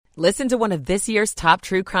Listen to one of this year's top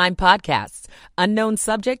true crime podcasts. Unknown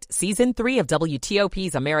Subject, Season 3 of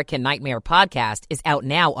WTOP's American Nightmare podcast is out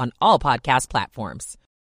now on all podcast platforms.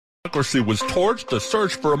 Democracy was torched to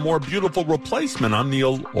search for a more beautiful replacement on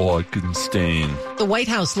Neil Augenstein. The White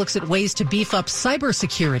House looks at ways to beef up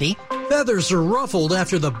cybersecurity. Feathers are ruffled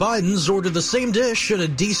after the Bidens ordered the same dish at a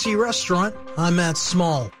D.C. restaurant. I'm Matt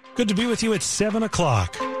Small. Good to be with you at 7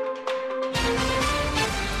 o'clock.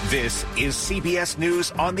 This is CBS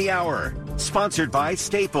News on the Hour, sponsored by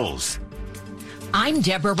Staples. I'm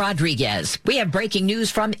Deborah Rodriguez. We have breaking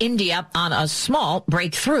news from India on a small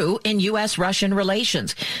breakthrough in U.S.-Russian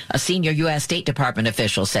relations. A senior U.S. State Department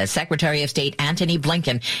official says Secretary of State Antony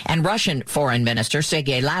Blinken and Russian Foreign Minister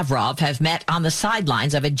Sergei Lavrov have met on the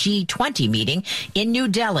sidelines of a G20 meeting in New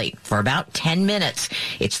Delhi for about 10 minutes.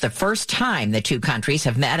 It's the first time the two countries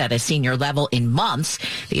have met at a senior level in months.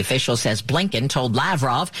 The official says Blinken told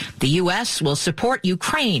Lavrov the U.S. will support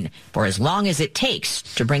Ukraine for as long as it takes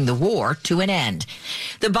to bring the war to an end.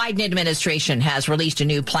 The Biden administration has released a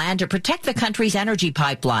new plan to protect the country's energy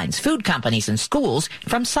pipelines, food companies, and schools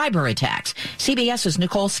from cyber attacks. CBS's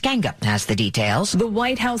Nicole Skenga has the details. The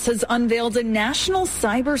White House has unveiled a national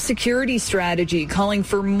cybersecurity strategy calling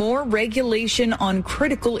for more regulation on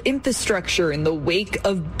critical infrastructure in the wake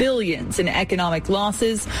of billions in economic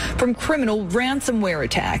losses from criminal ransomware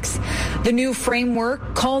attacks. The new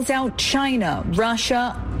framework calls out China,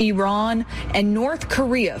 Russia, Iran, and North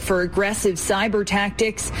Korea for aggressive cyber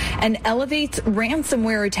tactics and elevates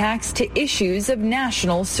ransomware attacks to issues of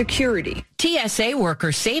national security. TSA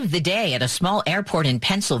workers saved the day at a small airport in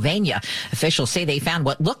Pennsylvania. Officials say they found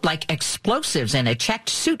what looked like explosives in a checked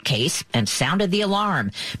suitcase and sounded the alarm.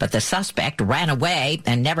 But the suspect ran away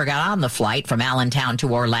and never got on the flight from Allentown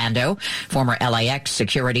to Orlando. Former LAX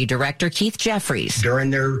security director Keith Jeffries. During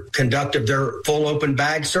their conduct of their full open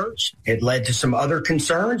bag search, it led to some other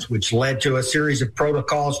concerns, which led to a series of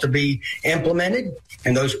protocols to be implemented.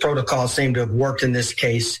 And those protocols seem to have worked in this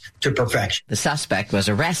case to perfection. The suspect was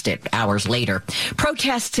arrested hours later.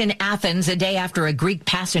 Protests in Athens a day after a Greek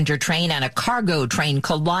passenger train and a cargo train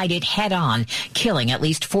collided head-on, killing at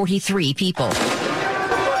least 43 people.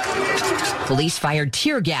 Police fired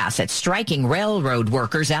tear gas at striking railroad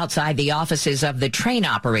workers outside the offices of the train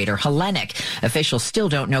operator, Hellenic. Officials still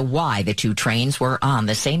don't know why the two trains were on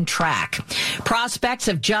the same track. Prospects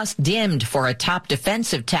have just dimmed for a top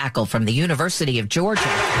defensive tackle from the University of Georgia.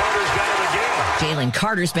 Jalen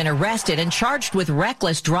Carter's been arrested and charged with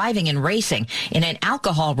reckless driving and racing in an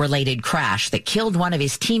alcohol-related crash that killed one of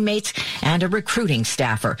his teammates and a recruiting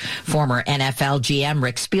staffer. Former NFL GM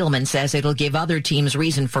Rick Spielman says it'll give other teams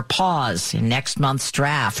reason for pause in next month's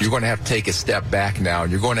draft. You're going to have to take a step back now.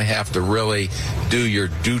 You're going to have to really do your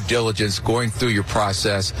due diligence, going through your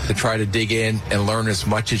process to try to dig in and learn as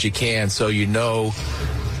much as you can so you know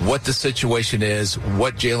what the situation is,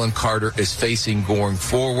 what Jalen Carter is facing going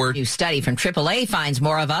forward. New study from AAA finds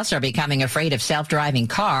more of us are becoming afraid of self-driving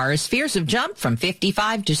cars. Fears have jumped from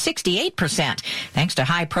 55 to 68%, thanks to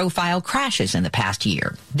high-profile crashes in the past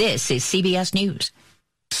year. This is CBS News.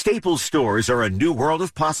 Staples stores are a new world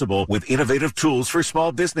of possible with innovative tools for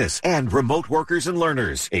small business and remote workers and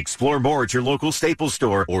learners. Explore more at your local Staples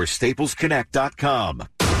store or staplesconnect.com.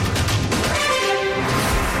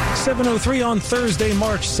 7:03 on Thursday,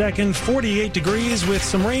 March 2nd, 48 degrees with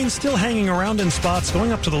some rain still hanging around in spots,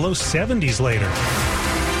 going up to the low 70s later.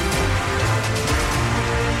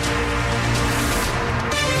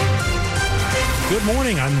 Good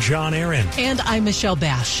morning, I'm John Aaron. And I'm Michelle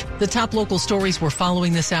Bash. The top local stories we're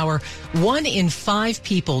following this hour. 1 in 5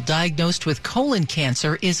 people diagnosed with colon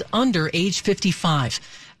cancer is under age 55.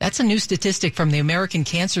 That's a new statistic from the American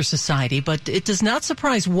Cancer Society, but it does not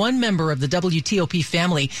surprise one member of the WTOP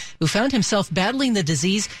family who found himself battling the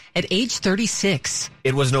disease at age 36.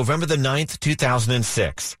 It was November the 9th,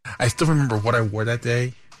 2006. I still remember what I wore that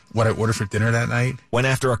day, what I ordered for dinner that night. When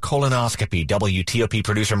after a colonoscopy, WTOP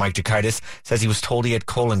producer Mike Jakaitis says he was told he had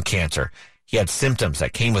colon cancer. He had symptoms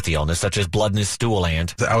that came with the illness, such as blood in his stool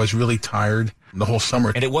and... I was really tired the whole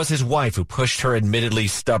summer. And it was his wife who pushed her admittedly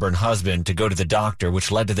stubborn husband to go to the doctor,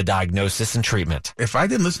 which led to the diagnosis and treatment. If I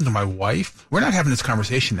didn't listen to my wife, we're not having this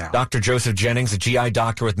conversation now. Dr. Joseph Jennings, a GI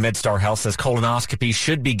doctor with MedStar Health, says colonoscopy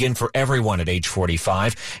should begin for everyone at age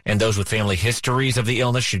 45, and those with family histories of the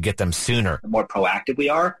illness should get them sooner. The more proactive we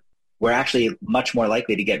are, we're actually much more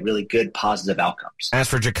likely to get really good positive outcomes. As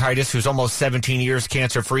for Jakaitis, who's almost 17 years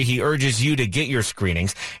cancer-free, he urges you to get your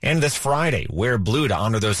screenings. And this Friday, wear blue to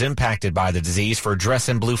honor those impacted by the disease for Dress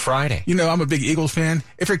in Blue Friday. You know, I'm a big Eagles fan.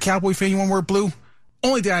 If you're a Cowboy fan, you want to wear blue?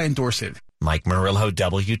 Only day I endorse it. Mike Murillo,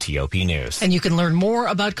 WTOP News. And you can learn more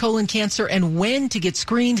about colon cancer and when to get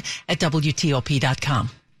screened at WTOP.com.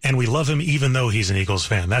 And and we love him even though he's an Eagles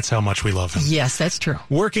fan. That's how much we love him. Yes, that's true.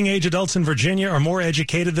 Working-age adults in Virginia are more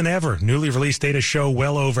educated than ever. Newly released data show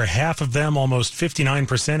well over half of them, almost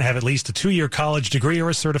 59%, have at least a 2-year college degree or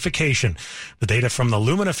a certification. The data from the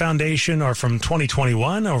Lumina Foundation are from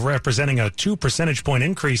 2021, representing a 2 percentage point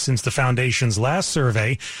increase since the foundation's last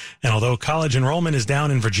survey. And although college enrollment is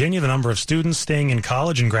down in Virginia, the number of students staying in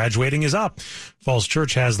college and graduating is up. Falls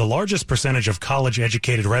Church has the largest percentage of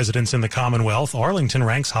college-educated residents in the Commonwealth. Arlington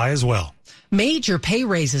ranks high as well. Major pay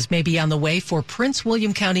raises may be on the way for Prince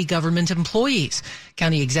William County government employees.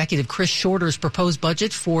 County Executive Chris Shorter's proposed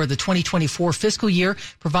budget for the 2024 fiscal year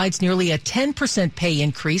provides nearly a 10% pay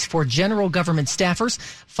increase for general government staffers,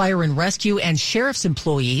 fire and rescue, and sheriff's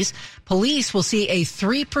employees. Police will see a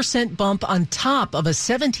 3% bump on top of a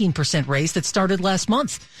 17% raise that started last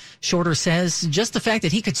month. Shorter says just the fact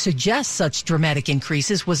that he could suggest such dramatic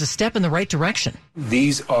increases was a step in the right direction.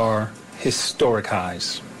 These are historic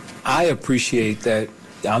highs. I appreciate that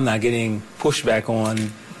I'm not getting pushback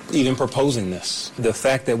on even proposing this. The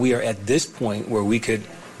fact that we are at this point where we could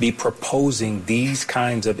be proposing these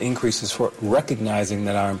kinds of increases for recognizing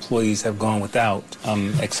that our employees have gone without,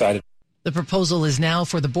 I'm excited. The proposal is now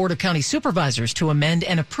for the Board of County Supervisors to amend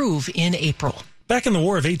and approve in April. Back in the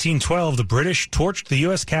War of 1812, the British torched the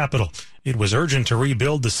U.S. Capitol. It was urgent to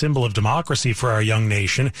rebuild the symbol of democracy for our young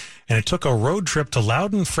nation, and it took a road trip to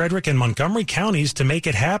Loudoun, Frederick, and Montgomery counties to make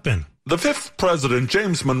it happen. The fifth president,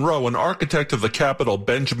 James Monroe, and architect of the Capitol,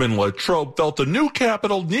 Benjamin Latrobe, felt the new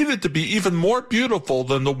Capitol needed to be even more beautiful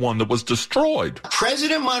than the one that was destroyed.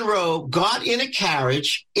 President Monroe got in a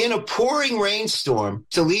carriage in a pouring rainstorm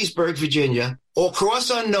to Leesburg, Virginia, across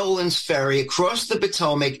on Nolan's Ferry, across the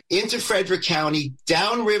Potomac, into Frederick County,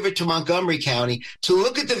 downriver to Montgomery County, to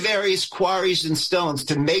look at the various quarries and stones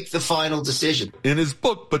to make the final decision. In his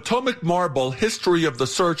book, Potomac Marble, History of the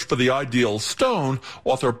Search for the Ideal Stone,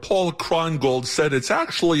 author Paul Krongold said it's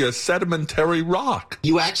actually a sedimentary rock.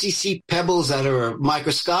 You actually see pebbles that are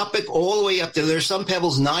microscopic all the way up to, there's some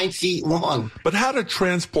pebbles 9 feet long. But how to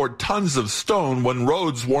transport tons of stone when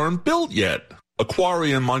roads weren't built yet? A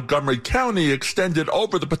quarry in Montgomery County extended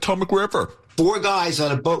over the Potomac River. 4 guys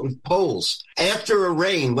on a boat with poles. After a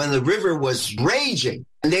rain, when the river was raging,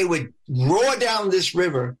 and they would roar down this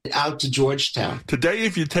river out to Georgetown. Today,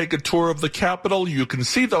 if you take a tour of the Capitol, you can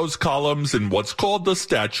see those columns in what's called the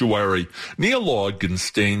statuary. Neil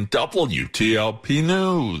Augenstein, WTOP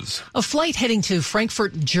News. A flight heading to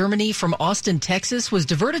Frankfurt, Germany from Austin, Texas was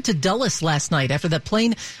diverted to Dulles last night after that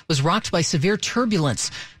plane was rocked by severe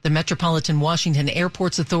turbulence. The Metropolitan Washington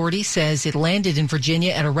Airports Authority says it landed in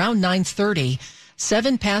Virginia at around 9:30.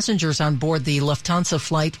 7 passengers on board the Lufthansa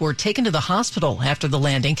flight were taken to the hospital after the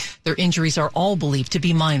landing. Their injuries are all believed to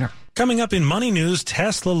be minor. Coming up in Money News,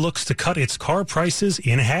 Tesla looks to cut its car prices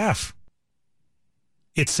in half.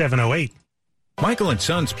 It's 7:08. Michael and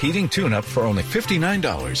Son's heating tune-up for only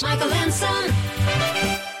 $59. Michael and Son.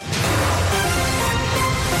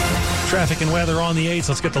 Traffic and weather on the 8s.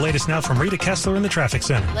 Let's get the latest now from Rita Kessler in the Traffic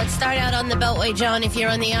Center. Let's start out on the Beltway, John. If you're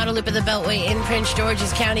on the outer loop of the Beltway in Prince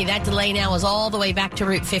George's County, that delay now is all the way back to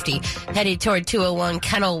Route 50, headed toward 201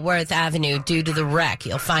 Kenilworth Avenue due to the wreck.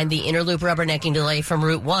 You'll find the inner loop rubbernecking delay from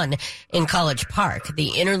Route 1 in College Park. The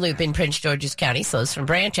inner loop in Prince George's County slows from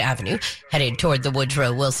Branch Avenue, headed toward the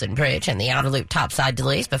Woodrow Wilson Bridge, and the outer loop topside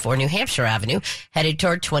delays before New Hampshire Avenue, headed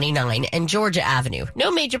toward 29 and Georgia Avenue.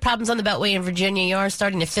 No major problems on the Beltway in Virginia. You are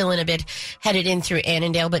starting to fill in a bit, headed in through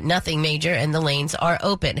Annandale, but nothing major, and the lanes are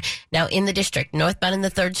open. Now, in the district, northbound in the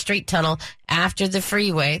 3rd Street Tunnel, after the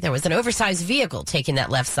freeway, there was an oversized vehicle taking that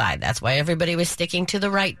left side. That's why everybody was sticking to the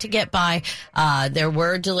right to get by. There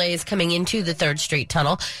were delays coming into the 3rd Street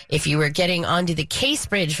Tunnel. If you were getting onto the Case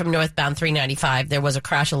Bridge from northbound 395, there was a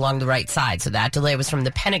crash along the right side. So that delay was from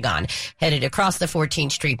the Pentagon, headed across the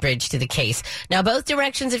 14th Street Bridge to the Case. Now, both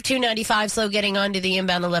directions of 295 slow getting onto the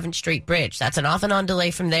inbound 11th Street Bridge. That's an off and on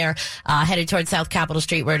delay from there, headed towards South Capitol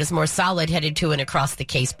Street, where it is more solid, headed to and across the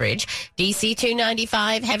Case Bridge. DC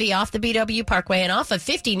 295, heavy off the BW Parkway and off of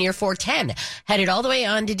 50 near 410, headed all the way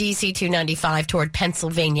on to DC 295 toward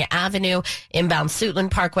Pennsylvania Avenue. Inbound Suitland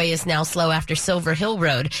Parkway is now slow after Silver Hill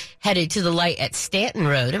Road, headed to the light at Stanton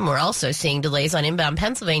Road, and we're also seeing delays on inbound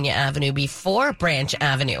Pennsylvania Avenue before Branch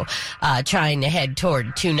Avenue, trying to head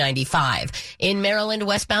toward 295. In Maryland,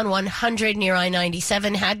 westbound 100 near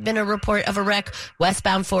I-97 had been a report of a wreck.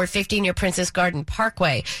 Westbound 450 near Princess Garden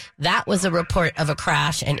Parkway, that was a report of a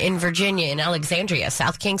crash. And in Virginia, in Alexandria,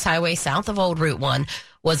 South Kings Highway, south of Old Route 1,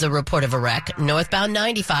 was a report of a wreck. Northbound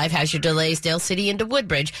 95 has your delays Dale City into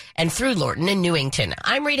Woodbridge and through Lorton and Newington.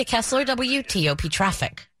 I'm Rita Kessler, WTOP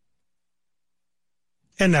Traffic.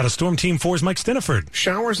 And now to Storm Team 4's Mike Stiniford.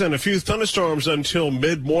 Showers and a few thunderstorms until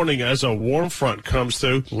mid-morning as a warm front comes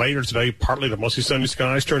through. Later today, partly to mostly sunny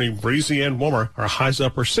skies, turning breezy and warmer. Our highs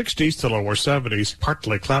upper 60s to lower 70s.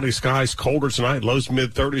 Partly cloudy skies, colder tonight, lows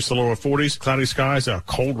mid-30s to lower 40s. Cloudy skies, a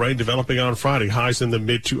cold rain developing on Friday, highs in the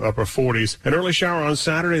mid to upper 40s. An early shower on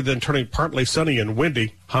Saturday, then turning partly sunny and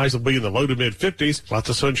windy. Highs will be in the low to mid-50s. Lots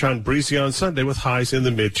of sunshine, breezy on Sunday with highs in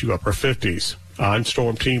the mid to upper 50s. I'm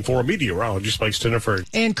Storm Team 4 meteorologist Mike Stiniford.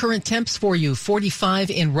 And current temps for you, 45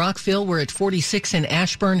 in Rockville. We're at 46 in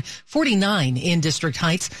Ashburn, 49 in District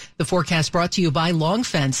Heights. The forecast brought to you by Long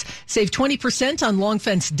Fence. Save 20% on Long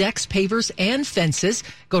Fence decks, pavers, and fences.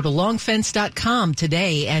 Go to longfence.com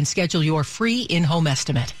today and schedule your free in-home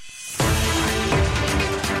estimate.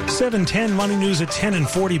 7:10 Money News at 10 and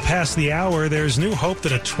 40 past the hour. There's new hope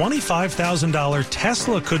that a $25,000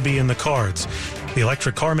 Tesla could be in the cards. The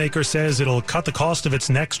electric car maker says it'll cut the cost of its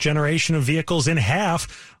next generation of vehicles in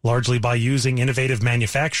half, largely by using innovative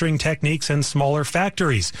manufacturing techniques and smaller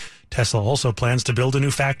factories. Tesla also plans to build a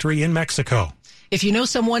new factory in Mexico. If you know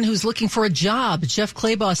someone who's looking for a job, Jeff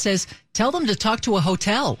Claybaugh says, tell them to talk to a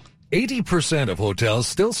hotel. 80% of hotels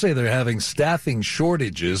still say they're having staffing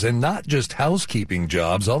shortages, and not just housekeeping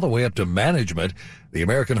jobs, all the way up to management. The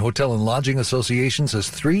American Hotel and Lodging Association says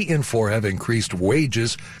 3 in 4 have increased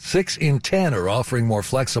wages, 6 in 10 are offering more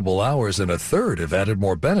flexible hours, and a third have added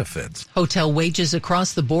more benefits. Hotel wages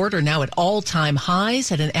across the board are now at all-time highs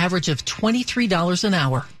at an average of $23 an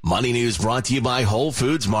hour. Money News brought to you by Whole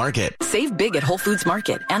Foods Market. Save big at Whole Foods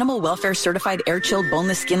Market. Animal welfare certified air-chilled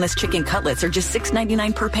boneless skinless chicken cutlets are just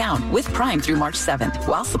 $6.99 per pound with Prime through March 7th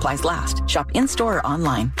while supplies last. Shop in-store or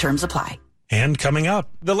online. Terms apply. And coming up,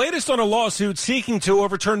 the latest on a lawsuit seeking to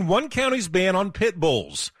overturn one county's ban on pit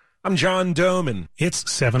bulls. I'm John Doman. It's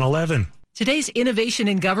 7-Eleven. Today's Innovation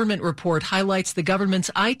in Government report highlights the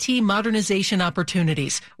government's IT modernization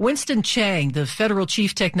opportunities. Winston Chang, the federal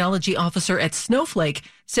chief technology officer at Snowflake,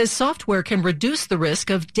 says software can reduce the risk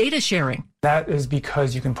of data sharing. That is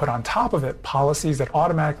because you can put on top of it policies that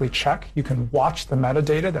automatically check. You can watch the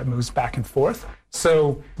metadata that moves back and forth.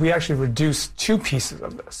 So we actually reduce 2 pieces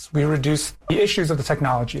of this. We reduce the issues of the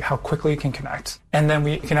technology, how quickly it can connect, and then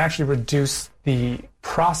we can actually reduce the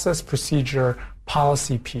process, procedure,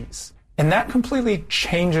 policy piece. And that completely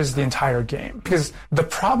changes the entire game, because the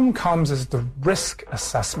problem comes is the risk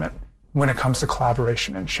assessment when it comes to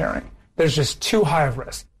collaboration and sharing. There's just too high of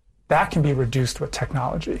risk. That can be reduced with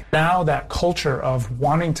technology. Now that culture of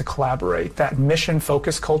wanting to collaborate, that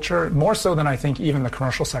mission-focused culture, more so than I think even the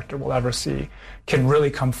commercial sector will ever see, can really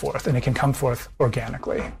come forth, and it can come forth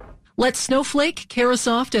organically. Let Snowflake,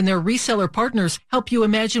 Carahsoft, and their reseller partners help you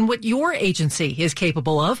imagine what your agency is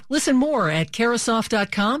capable of. Listen more at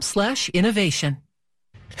carahsoft.com/innovation.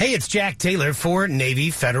 Hey, it's Jack Taylor for Navy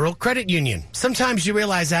Federal Credit Union. Sometimes you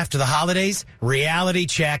realize after the holidays, reality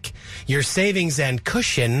check, your savings and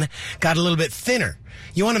cushion got a little bit thinner.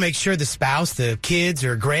 You want to make sure the spouse, the kids,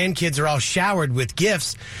 or grandkids are all showered with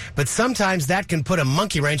gifts, but sometimes that can put a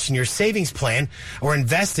monkey wrench in your savings plan or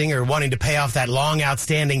investing or wanting to pay off that long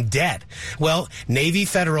outstanding debt. Well, Navy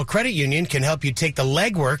Federal Credit Union can help you take the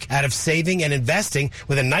legwork out of saving and investing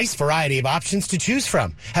with a nice variety of options to choose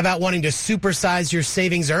from. How about wanting to supersize your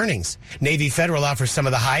savings earnings? Navy Federal offers some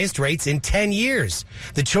of the highest rates in 10 years.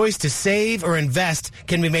 The choice to save or invest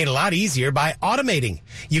can be made a lot easier by automating.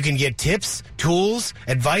 You can get tips, tools,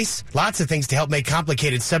 advice, lots of things to help make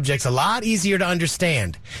complicated subjects a lot easier to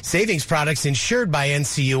understand. Savings products insured by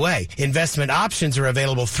NCUA. Investment options are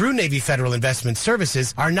available through Navy Federal Investment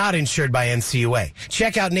Services, are not insured by NCUA.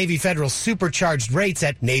 Check out Navy Federal's supercharged rates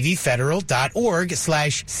at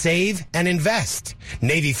NavyFederal.org/save and invest.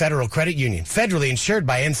 Navy Federal Credit Union, federally insured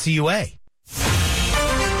by NCUA.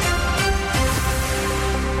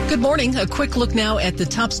 Good morning. A quick look now at the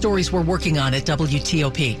top stories we're working on at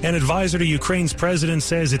WTOP. An advisor to Ukraine's president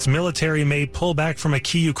says its military may pull back from a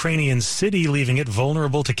key Ukrainian city, leaving it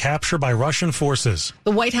vulnerable to capture by Russian forces.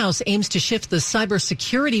 The White House aims to shift the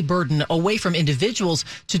cybersecurity burden away from individuals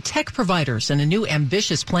to tech providers in a new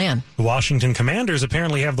ambitious plan. The Washington Commanders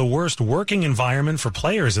apparently have the worst working environment for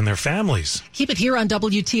players and their families. Keep it here on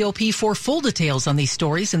WTOP for full details on these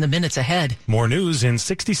stories in the minutes ahead. More news in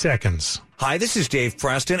 60 seconds. Hi, this is Dave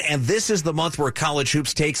Preston, and this is the month where college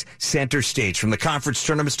hoops takes center stage. From the conference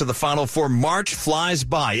tournaments to the Final Four, March flies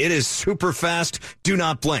by. It is super fast. Do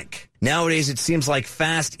not blink. Nowadays, it seems like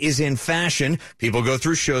fast is in fashion. People go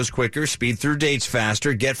through shows quicker, speed through dates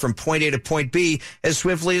faster, get from point A to point B as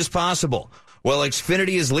swiftly as possible. Well,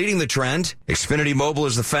 Xfinity is leading the trend. Xfinity Mobile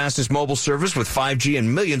is the fastest mobile service with 5G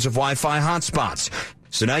and millions of Wi-Fi hotspots.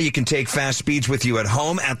 So now you can take fast speeds with you at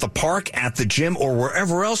home, at the park, at the gym, or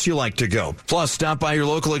wherever else you like to go. Plus, stop by your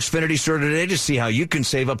local Xfinity store today to see how you can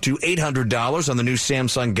save up to $800 on the new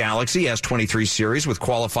Samsung Galaxy S23 series with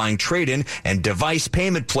qualifying trade-in and device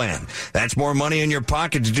payment plan. That's more money in your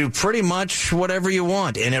pocket to do pretty much whatever you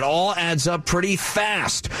want, and it all adds up pretty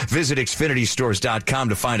fast. Visit XfinityStores.com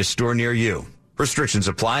to find a store near you. Restrictions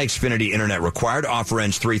apply. Xfinity Internet required. Offer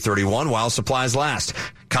ends 3/31 while supplies last.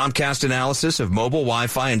 Comcast analysis of mobile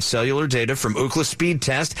Wi-Fi and cellular data from Ookla speed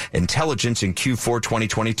test intelligence in Q4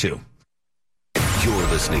 2022. You're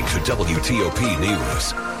listening to WTOP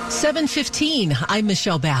News. 7:15. I'm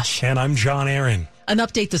Michelle Bash. And I'm John Aaron. An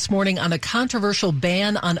update this morning on a controversial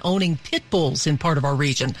ban on owning pit bulls in part of our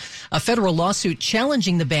region. A federal lawsuit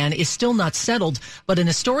challenging the ban is still not settled, but in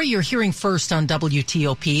a story you're hearing first on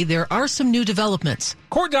WTOP, there are some new developments.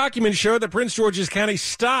 Court documents show that Prince George's County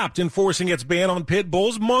stopped enforcing its ban on pit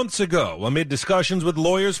bulls months ago, amid discussions with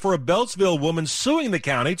lawyers for a Beltsville woman suing the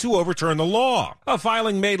county to overturn the law. A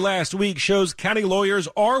filing made last week shows county lawyers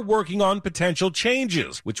are working on potential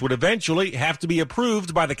changes, which would eventually have to be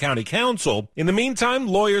approved by the county council. In the meantime,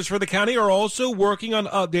 lawyers for the county are also working on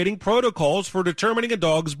updating protocols for determining a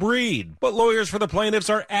dog's breed. But lawyers for the plaintiffs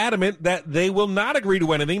are adamant that they will not agree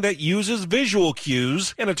to anything that uses visual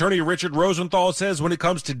cues. And attorney Richard Rosenthal says when it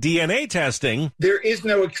comes to DNA testing, there is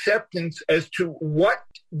no acceptance as to what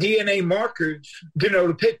DNA markers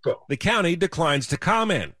denote a pit bull. The county declines to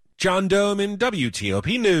comment. John Dome in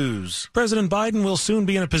WTOP News. President Biden will soon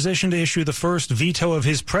be in a position to issue the first veto of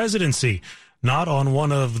his presidency. Not on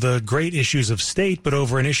one of the great issues of state, but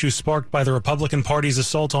over an issue sparked by the Republican Party's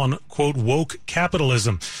assault on, quote, woke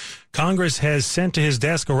capitalism. Congress has sent to his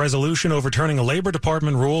desk a resolution overturning a Labor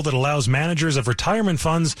Department rule that allows managers of retirement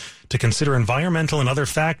funds to consider environmental and other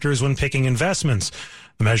factors when picking investments.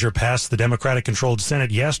 The measure passed the Democratic-controlled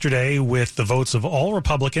Senate yesterday with the votes of all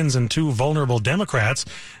Republicans and 2 vulnerable Democrats,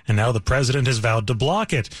 and now the president has vowed to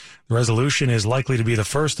block it. The resolution is likely to be the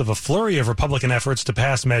first of a flurry of Republican efforts to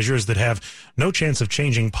pass measures that have no chance of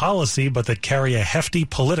changing policy, but that carry a hefty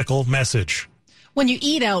political message. When you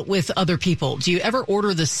eat out with other people, do you ever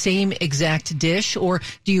order the same exact dish, or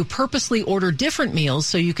do you purposely order different meals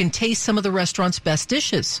so you can taste some of the restaurant's best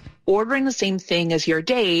dishes? Ordering the same thing as your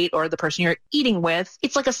date or the person you're eating with,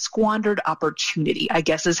 it's like a squandered opportunity, I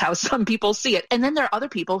guess is how some people see it. And then there are other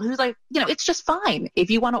people who like, it's just fine.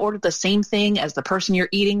 If you want to order the same thing as the person you're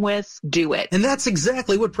eating with, do it. And that's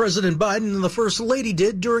exactly what President Biden and the First Lady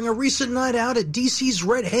did during a recent night out at D.C.'s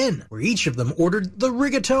Red Hen, where each of them ordered the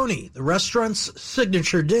rigatoni, the restaurant's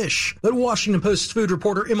signature dish. But Washington Post food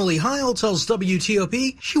reporter Emily Heil tells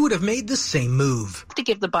WTOP she would have made the same move. To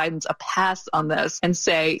give the Bidens a pass on this and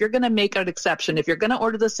say, you're going to make an exception. If you're going to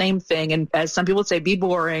order the same thing, and as some people would say, be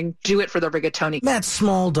boring, do it for the rigatoni. Matt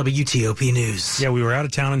Small, WTOP News. Yeah, we were out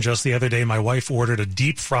of town, and just the other day, my wife ordered a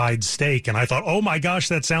deep-fried steak, and I thought, oh my gosh,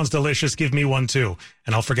 that sounds delicious. Give me one too.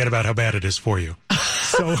 And I'll forget about how bad it is for you.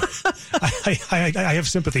 So I have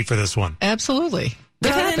sympathy for this one. Absolutely. It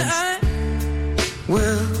happens. I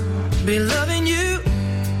will be loving you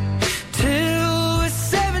till we're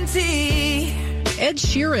 70. Ed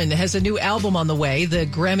Sheeran has a new album on the way. The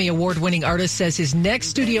Grammy Award-winning artist says his next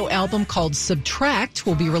studio album, called Subtract,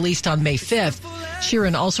 will be released on May 5th.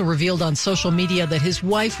 Sheeran also revealed on social media that his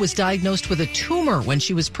wife was diagnosed with a tumor when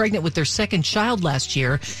she was pregnant with their second child last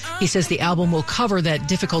year. He says the album will cover that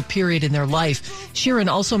difficult period in their life. Sheeran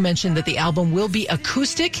also mentioned that the album will be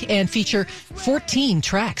acoustic and feature 14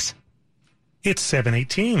 tracks. It's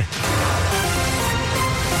 7:18.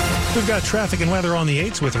 We've got traffic and weather on the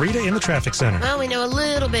 8s with Rita in the traffic center. Well, we know a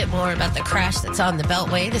little bit more about the crash that's on the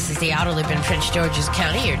Beltway. This is the outer loop in Prince George's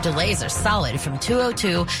County. Your delays are solid from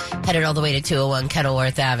 202 headed all the way to 201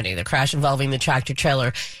 Kenilworth Avenue. The crash involving the tractor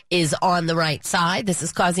trailer is on the right side. This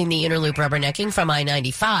is causing the inner loop rubbernecking from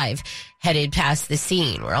I-95 headed past the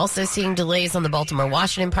scene. We're also seeing delays on the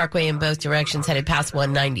Baltimore-Washington Parkway in both directions headed past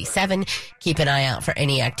 197. Keep an eye out for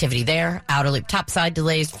any activity there. Outer loop topside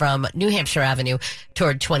delays from New Hampshire Avenue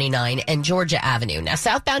toward 29 and Georgia Avenue. Now,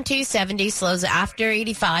 southbound 270 slows after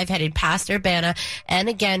 85 headed past Urbana and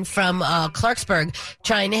again from Clarksburg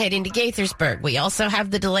trying to head into Gaithersburg. We also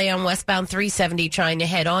have the delay on westbound 370 trying to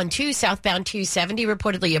head on to southbound 270.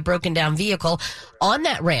 Reportedly a broken down vehicle on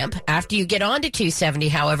that ramp. After you get onto 270,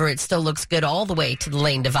 however, it's still looks good all the way to the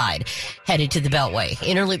lane divide. Headed to the Beltway.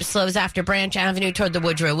 Interloop slows after Branch Avenue toward the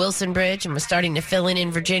Woodrow Wilson Bridge, and we're starting to fill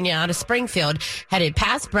in Virginia out of Springfield, headed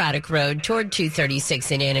past Braddock Road toward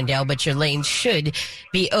 236 in Annandale, but your lanes should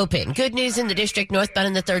be open. Good news in the district northbound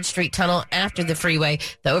in the 3rd Street Tunnel after the freeway.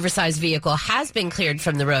 The oversized vehicle has been cleared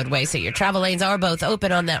from the roadway, so your travel lanes are both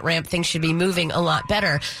open on that ramp. Things should be moving a lot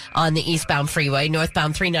better on the eastbound freeway.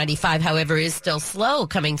 Northbound 395, however, is still slow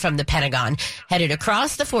coming from the Pentagon, headed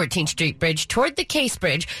across the 14th Street Bridge toward the Case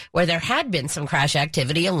Bridge, where there had been some crash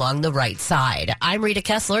activity along the right side. I'm Rita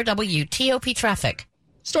Kessler, WTOP Traffic.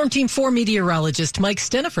 Storm Team 4 meteorologist Mike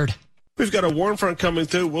Steniford. We've got a warm front coming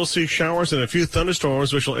through. We'll see showers and a few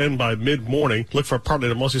thunderstorms, which will end by mid-morning. Look for partly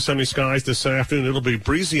to mostly sunny skies this afternoon. It'll be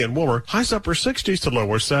breezy and warmer. Highs upper 60s to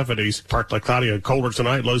lower 70s. Partly cloudy and colder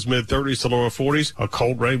tonight. Lows mid-30s to lower 40s. A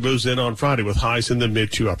cold rain moves in on Friday with highs in the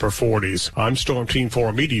mid to upper 40s. I'm Storm Team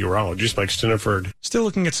 4 meteorologist Mike Steniford. Still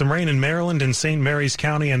looking at some rain in Maryland and St. Mary's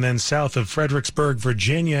County and then south of Fredericksburg,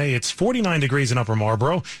 Virginia. It's 49 degrees in Upper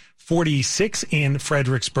Marlboro. 46 in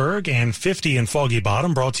Fredericksburg and 50 in Foggy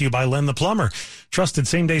Bottom, brought to you by Len the Plumber. Trusted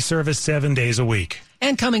same-day service 7 days a week.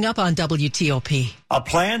 And coming up on WTOP. A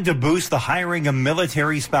plan to boost the hiring of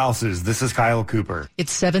military spouses. This is Kyle Cooper.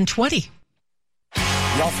 It's 7:20.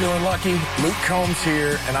 Y'all feeling lucky? Luke Combs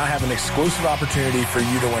here, and I have an exclusive opportunity for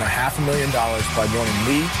you to win $500,000 by joining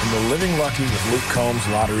me in the Living Lucky with Luke Combs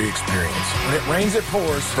lottery experience. When it rains, it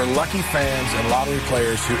pours for lucky fans and lottery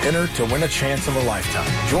players who enter to win a chance of a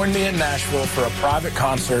lifetime. Join me in Nashville for a private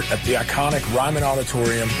concert at the iconic Ryman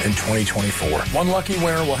Auditorium in 2024. One lucky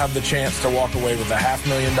winner will have the chance to walk away with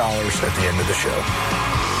 $500,000 at the end of the show.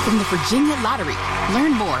 From the Virginia Lottery.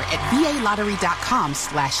 Learn more at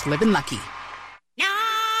VALottery.com/livinlucky.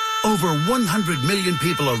 Over 100 million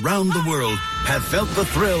people around the world have felt the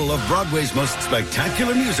thrill of Broadway's most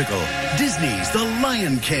spectacular musical, Disney's The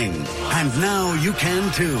Lion King. And now you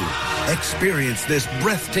can too. Experience this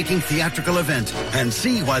breathtaking theatrical event and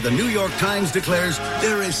see why the New York Times declares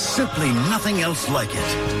there is simply nothing else like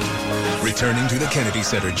it. Returning to the Kennedy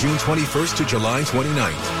Center June 21st to July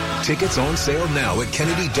 29th. Tickets on sale now at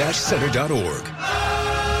kennedy-center.org.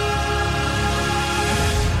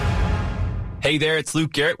 Hey there, it's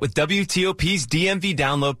Luke Garrett with WTOP's DMV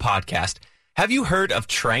Download Podcast. Have you heard of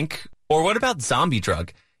Tranq? Or what about Zombie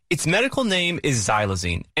Drug? Its medical name is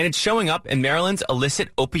xylazine, and it's showing up in Maryland's illicit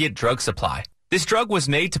opiate drug supply. This drug was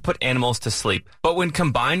made to put animals to sleep, but when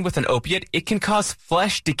combined with an opiate, it can cause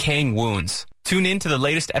flesh-decaying wounds. Tune in to the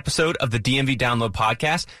latest episode of the DMV Download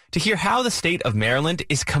Podcast to hear how the state of Maryland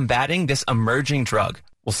is combating this emerging drug.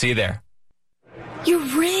 We'll see you there. Your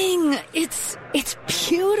ring! It's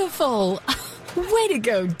beautiful! Way to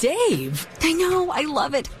go, Dave! I know, I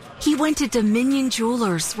love it. He went to Dominion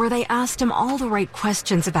Jewelers, where they asked him all the right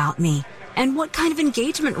questions about me and what kind of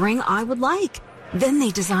engagement ring I would like. Then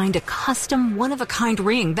they designed a custom one-of-a-kind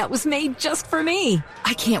ring that was made just for me.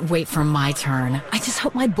 I can't wait for my turn. I just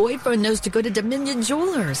hope my boyfriend knows to go to Dominion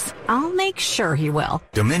Jewelers. I'll make sure he will.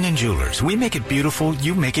 Dominion Jewelers. We make it beautiful,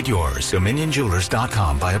 you make it yours.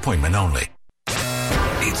 DominionJewelers.com by appointment only.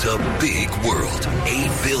 It's a big world. 8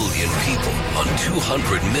 billion people on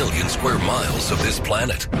 200 million square miles of this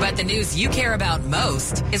planet. But the news you care about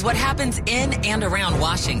most is what happens in and around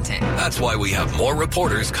Washington. That's why we have more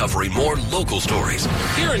reporters covering more local stories.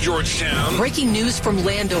 Here in Georgetown. Breaking news from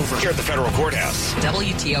Landover. Here at the Federal Courthouse.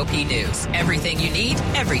 WTOP News. Everything you need,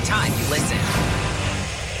 every time you listen.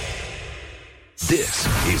 This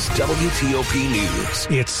is WTOP News.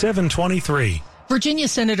 It's 7:23. Virginia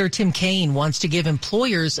Senator Tim Kaine wants to give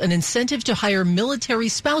employers an incentive to hire military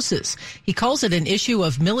spouses. He calls it an issue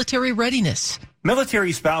of military readiness.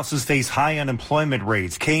 Military spouses face high unemployment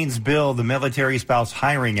rates. Kaine's bill, the Military Spouse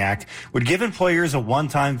Hiring Act, would give employers a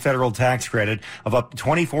one-time federal tax credit of up to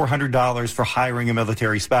 $2,400 for hiring a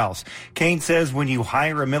military spouse. Kaine says when you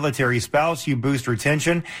hire a military spouse, you boost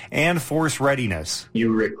retention and force readiness.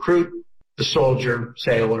 You recruit the soldier,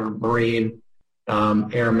 sailor, Marine,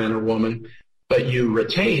 airman or woman, but you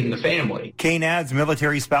retain the family. Kaine adds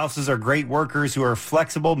military spouses are great workers who are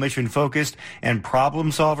flexible, mission-focused, and problem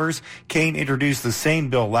solvers. Kaine introduced the same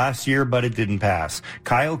bill last year, but it didn't pass.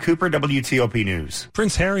 Kyle Cooper, WTOP News.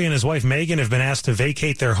 Prince Harry and his wife Meghan have been asked to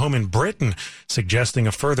vacate their home in Britain, suggesting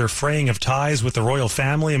a further fraying of ties with the royal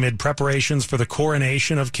family amid preparations for the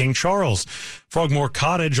coronation of King Charles. Frogmore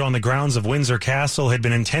Cottage on the grounds of Windsor Castle had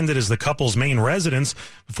been intended as the couple's main residence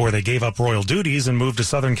before they gave up royal duties and moved to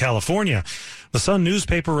Southern California. The Sun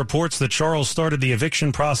newspaper reports that Charles started the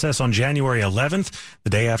eviction process on January 11th, the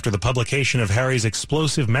day after the publication of Harry's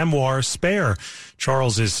explosive memoir, Spare.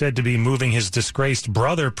 Charles is said to be moving his disgraced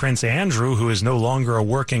brother, Prince Andrew, who is no longer a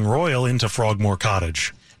working royal, into Frogmore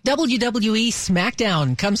Cottage. WWE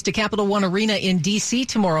SmackDown comes to Capital One Arena in D.C.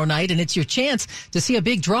 tomorrow night, and it's your chance to see a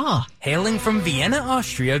big draw. Hailing from Vienna,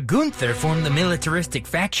 Austria, Gunther formed the militaristic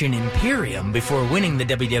faction Imperium before winning the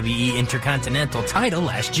WWE Intercontinental title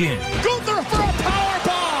last June. Gunther for a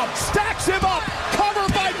powerbomb! Stacks him up!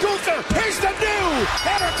 Covered by Gunther! He's the new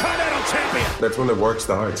Intercontinental Champion! That's when the work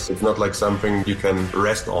starts. It's not like something you can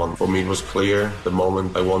rest on. For me, it was clear the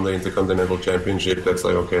moment I won the Intercontinental Championship, that's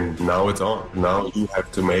like, okay, now it's on. Now you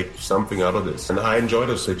have to make something out of this. And I enjoy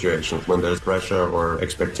those situations when there's pressure or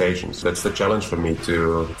expectations. That's the challenge for me,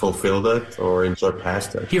 to fulfill that or surpass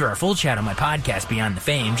that. Hear our full chat on my podcast, Beyond the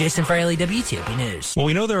Fame. Jason Fraley, WTOP News. Well,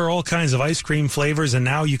 we know there are all kinds of ice cream flavors, and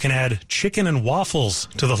now you can add chicken and waffles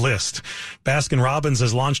to the list. Baskin-Robbins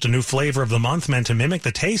has launched a new flavor of the month meant to mimic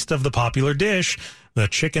the taste of the popular dish. The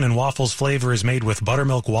chicken and waffles flavor is made with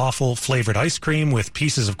buttermilk waffle flavored ice cream with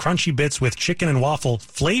pieces of crunchy bits with chicken and waffle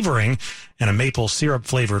flavoring and a maple syrup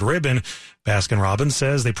flavored ribbon. Baskin-Robbins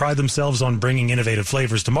says they pride themselves on bringing innovative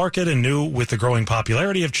flavors to market, and knew with the growing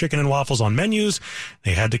popularity of chicken and waffles on menus,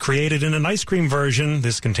 they had to create it in an ice cream version.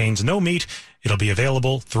 This contains no meat. It'll be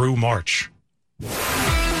available through March.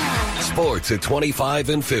 Sports at 25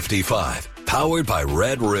 and 55. Powered by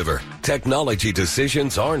Red River. Technology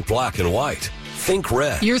decisions aren't black and white. Think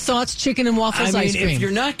red. Your thoughts, chicken and waffles ice cream. If you're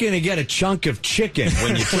not going to get a chunk of chicken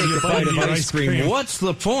when you take a bite of ice cream, what's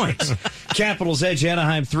the point? Capitals edge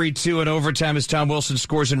Anaheim 3-2 in overtime as Tom Wilson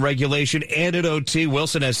scores in regulation and at OT.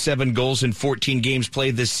 Wilson has 7 goals in 14 games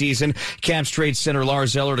played this season. Caps trade center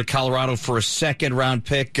Lars Eller to Colorado for a second-round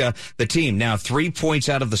pick. The team now 3 points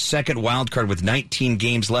out of the second wild card with 19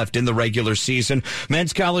 games left in the regular season.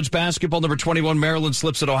 Men's college basketball, number 21 Maryland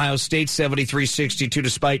slips at Ohio State 73-62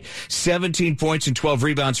 despite 17 points and 12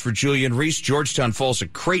 rebounds for Julian Reese. Georgetown falls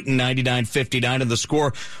at Creighton 99-59, and the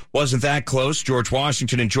score wasn't that close. George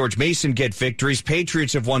Washington and George Mason get victories.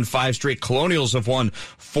 Patriots have won 5 straight. Colonials have won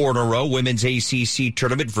 4 in a row. Women's ACC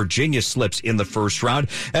tournament, Virginia slips in the first round.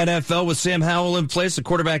 NFL with Sam Howell in place. The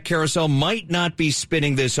quarterback carousel might not be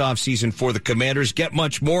spinning this offseason for the Commanders. Get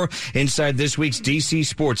much more inside this week's DC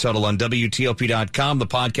Sports Huddle on WTOP.com, the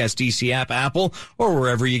podcast DC app, Apple, or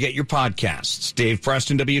wherever you get your podcasts. Dave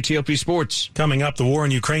Preston, WTOP Sports. Coming up, the war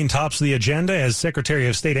in Ukraine tops the agenda as Secretary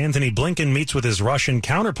of State Anthony Blinken meets with his Russian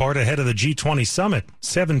counterpart ahead of the G20 summit.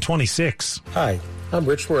 726. Hi, I'm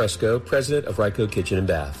Rich Moresco, president of Ryko Kitchen and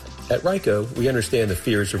Bath. At Ryko, we understand the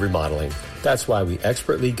fears of remodeling. That's why we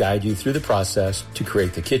expertly guide you through the process to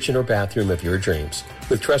create the kitchen or bathroom of your dreams.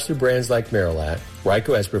 With trusted brands like Marilat,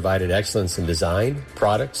 Ryko has provided excellence in design,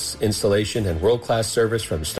 products, installation, and world-class service from